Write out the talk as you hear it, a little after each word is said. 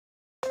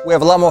We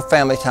have a lot more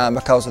family time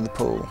because of the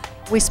pool.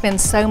 We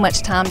spend so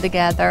much time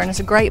together, and it's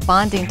a great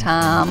bonding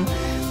time.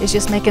 It's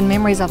just making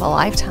memories of a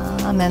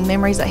lifetime and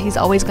memories that he's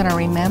always going to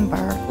remember.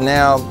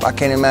 Now, I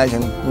can't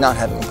imagine not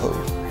having a pool.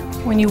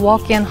 When you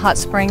walk in Hot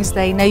Springs,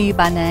 they know you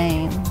by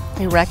name.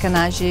 They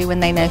recognize you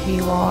and they know who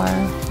you are.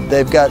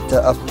 They've got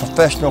a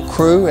professional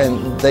crew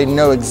and they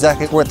know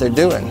exactly what they're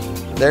doing.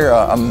 They're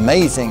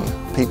amazing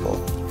people.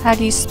 How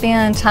do you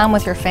spend time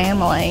with your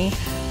family?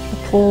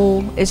 The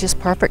pool is just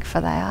perfect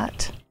for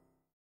that.